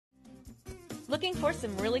Looking for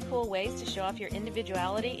some really cool ways to show off your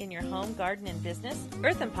individuality in your home, garden, and business?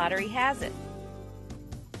 Earthen Pottery has it.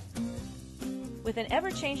 With an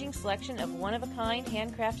ever-changing selection of one-of-a-kind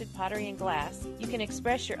handcrafted pottery and glass, you can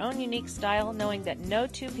express your own unique style knowing that no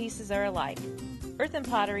two pieces are alike. Earthen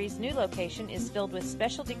Pottery's new location is filled with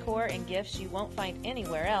special decor and gifts you won't find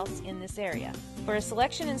anywhere else in this area. For a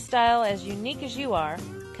selection and style as unique as you are,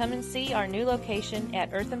 come and see our new location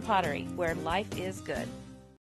at Earthen Pottery, where life is good.